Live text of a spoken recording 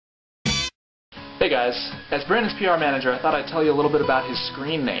Hey guys, as Brandon's PR manager, I thought I'd tell you a little bit about his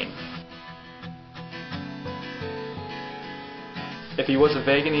screen name. If he was a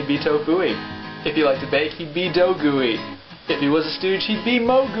vegan, he'd be tofu-y. If he liked to bake, he'd be dough-gooey. If he was a stooge, he'd be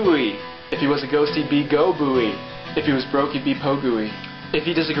mo-gooey. If he was a ghost, he'd be go-booey. If he was broke, he'd be po-gooey. If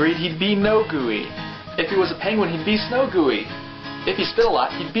he disagreed, he'd be no-gooey. If he was a penguin, he'd be snow-gooey. If he spit a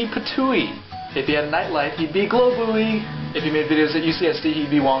lot, he'd be patooey. If he had a nightlight, he'd be glow-booey. If he made videos at UCSD,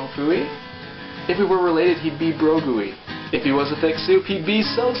 he'd be wong-fooey. If we were related, he'd be bro-gooey. If he was a thick soup, he'd be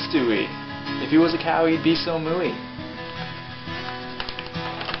so stewy. If he was a cow, he'd be so mooey.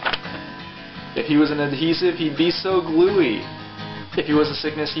 If he was an adhesive, he'd be so gluey. If he was a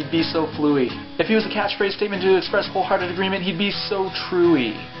sickness, he'd be so fluey. If he was a catchphrase statement to express wholehearted agreement, he'd be so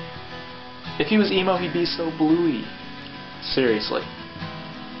truey. If he was emo, he'd be so bluey. Seriously.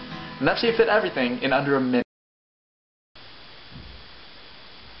 And that's how you fit everything in under a minute.